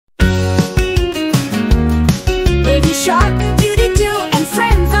shark, doo-doo-doo, and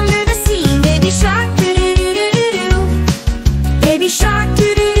friends under the sea. Baby shark, doo-doo-doo-doo-doo. Baby shark,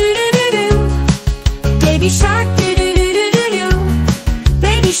 doo-doo-doo-doo-doo. Baby shark, doo-doo-doo-doo-doo.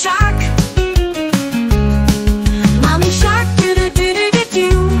 Baby shark. Mommy shark,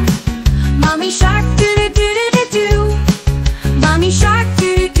 doo-doo-doo-doo-doo. Mommy shark, doo-doo-doo-doo-doo. Mommy shark,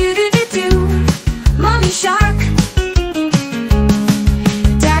 doo-doo-doo-doo-doo. Mommy shark.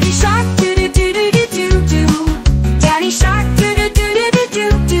 Daddy shark, doo-doo-doo-doo-doo-doo. Daddy shark,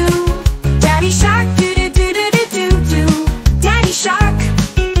 doo-doo-doo-doo-doo-doo. Daddy shark, doo-doo-doo-doo-doo-doo. Daddy shark.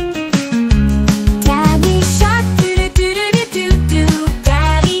 Daddy shark, doo-doo-doo-doo-doo-doo.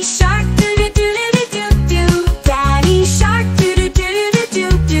 Daddy shark, doo-doo-doo-doo-doo-doo. Daddy shark,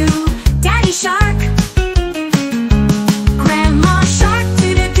 doo-doo-doo-doo-doo-doo. Daddy shark. Grandma shark,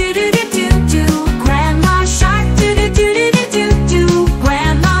 doo-doo-doo-doo-doo-doo. Grandma shark, doo-doo-doo-doo-doo-doo.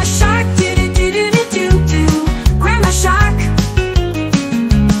 Grandma shark, doo-doo-doo-doo-doo-doo. Grandma shark.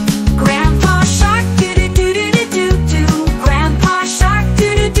 Grandpa shark, doo-doo-doo-doo-doo-doo. Grandpa shark,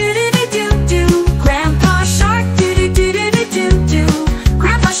 doo-doo-doo-doo-doo-doo. Grandpa shark, doo-doo-doo-doo-doo-doo.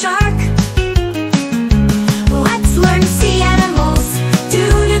 Grandpa shark.